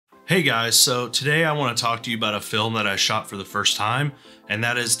Hey guys, so today I want to talk to you about a film that I shot for the first time, and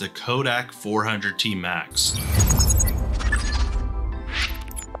that is the Kodak 400 tmax.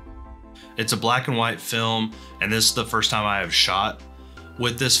 It's a black and white film, and this is the first time I have shot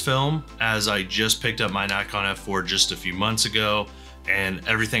with this film, as I just picked up my Nikon F4 just a few months ago, and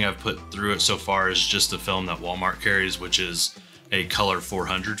everything I've put through it so far is just the film that Walmart carries, which is a color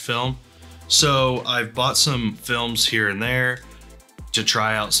 400 film. So I've bought some films here and there to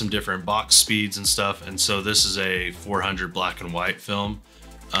try out some different box speeds and stuff, and so this is a 400 black and white film,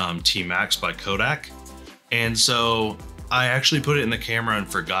 tmax by Kodak. And so I actually put it in the camera and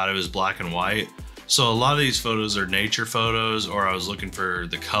forgot it was black and white. So a lot of these photos are nature photos, or I was looking for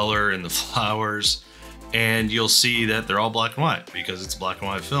the color and the flowers, and you'll see that they're all black and white because it's a black and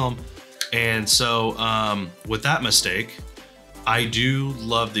white film. And so with that mistake, I do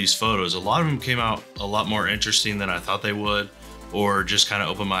love these photos. A lot of them came out a lot more interesting than I thought they would, or just kind of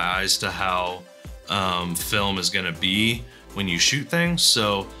open my eyes to how film is going to be when you shoot things.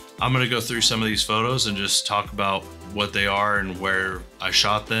 So I'm going to go through some of these photos and just talk about what they are and where I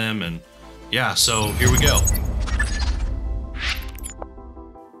shot them. And yeah, so here we go.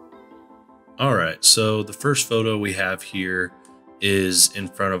 All right, so the first photo we have here is in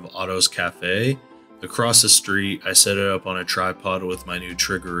front of Otto's Cafe. Across the street, I set it up on a tripod with my new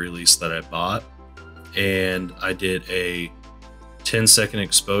trigger release that I bought, and I did a 10-second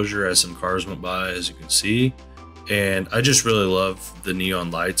exposure as some cars went by, as you can see. And I just really love the neon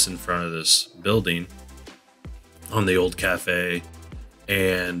lights in front of this building on the old cafe.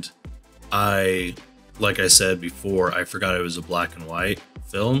 And like I said before, I forgot it was a black and white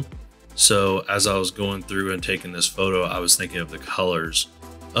film. So as I was going through and taking this photo, I was thinking of the colors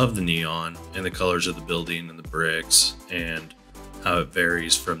of the neon and the colors of the building and the bricks and how it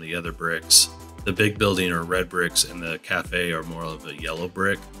varies from the other bricks. The big building are red bricks and the cafe are more of a yellow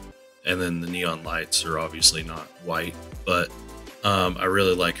brick. And then the neon lights are obviously not white, but I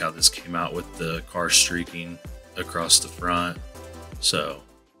really like how this came out with the car streaking across the front. So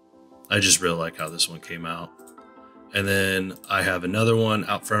I just really like how this one came out. And then I have another one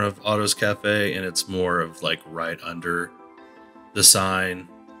out front of Otto's Cafe, and it's more of like right under the sign,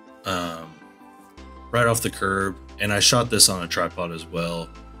 right off the curb. And I shot this on a tripod as well.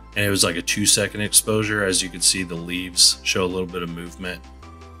 And it was like a 2-second exposure. As you can see, the leaves show a little bit of movement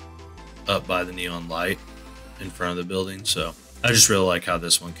up by the neon light in front of the building. So I just really like how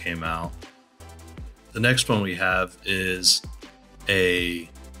this one came out. The next one we have is a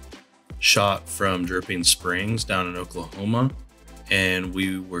shot from Dripping Springs down in Oklahoma. And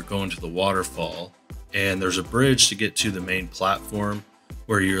we were going to the waterfall, and there's a bridge to get to the main platform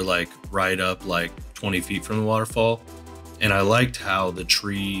where you're like right up like 20 feet from the waterfall. And I liked how the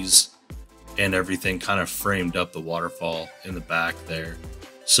trees and everything kind of framed up the waterfall in the back there.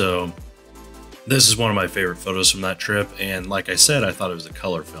 So this is one of my favorite photos from that trip. And like I said, I thought it was a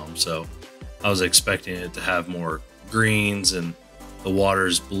color film. So I was expecting it to have more greens and the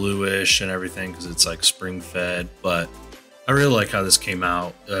water's bluish and everything because it's like spring fed. But I really like how this came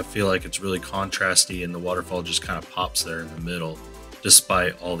out. I feel like it's really contrasty, and the waterfall just kind of pops there in the middle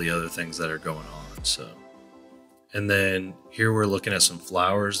despite all the other things that are going on. So. And then here we're looking at some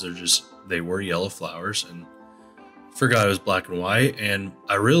flowers. They were yellow flowers, and forgot it was black and white. And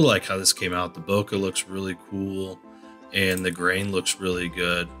I really like how this came out. The bokeh looks really cool, and the grain looks really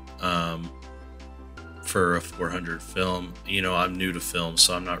good for a 400 film. You know, I'm new to film,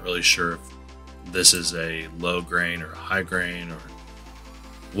 so I'm not really sure if this is a low grain or a high grain or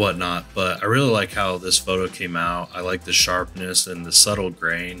whatnot. But I really like how this photo came out. I like the sharpness and the subtle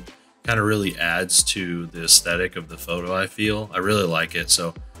grain. Kind of really adds to the aesthetic of the photo, I feel. I really like it,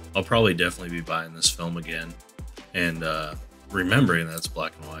 so I'll probably definitely be buying this film again and remembering that it's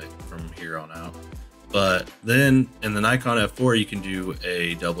black and white from here on out. But then in the Nikon F4, you can do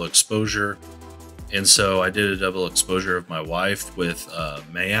a double exposure. And so I did a double exposure of my wife with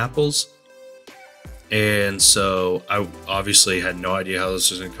May apples. And so I obviously had no idea how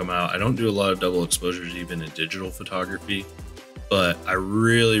this was gonna come out. I don't do a lot of double exposures even in digital photography, but I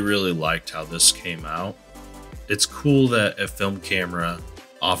really, really liked how this came out. It's cool that a film camera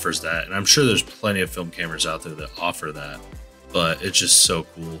offers that, and I'm sure there's plenty of film cameras out there that offer that, but it's just so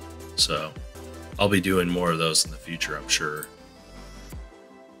cool. So I'll be doing more of those in the future, I'm sure.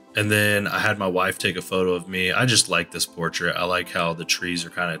 And then I had my wife take a photo of me. I just like this portrait. I like how the trees are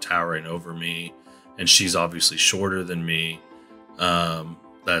kind of towering over me, and she's obviously shorter than me.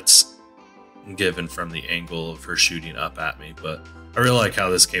 That's given from the angle of her shooting up at me, but I really like how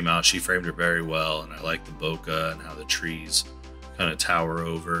this came out. She framed it very well, and I like the bokeh and how the trees kind of tower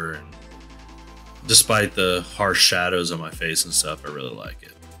over, and despite the harsh shadows on my face and stuff, I really like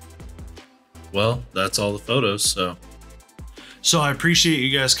it. well, that's all the photos. So I appreciate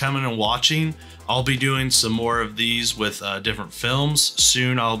you guys coming and watching. I'll be doing some more of these with different films.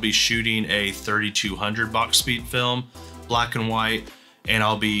 Soon I'll be shooting a 3200 box speed film, black and white, and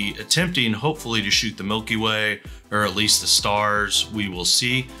I'll be attempting hopefully to shoot the Milky Way, or at least the stars. We will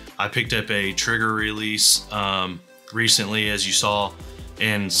see. I picked up a trigger release recently, as you saw,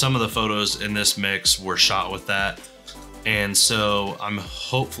 and some of the photos in this mix were shot with that. And so I'm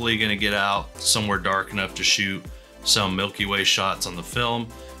hopefully gonna get out somewhere dark enough to shoot some Milky Way shots on the film,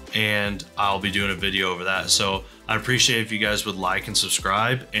 and I'll be doing a video over that. So I'd appreciate if you guys would like and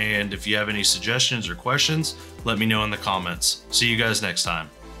subscribe, and if you have any suggestions or questions, let me know in the comments. See you guys next time.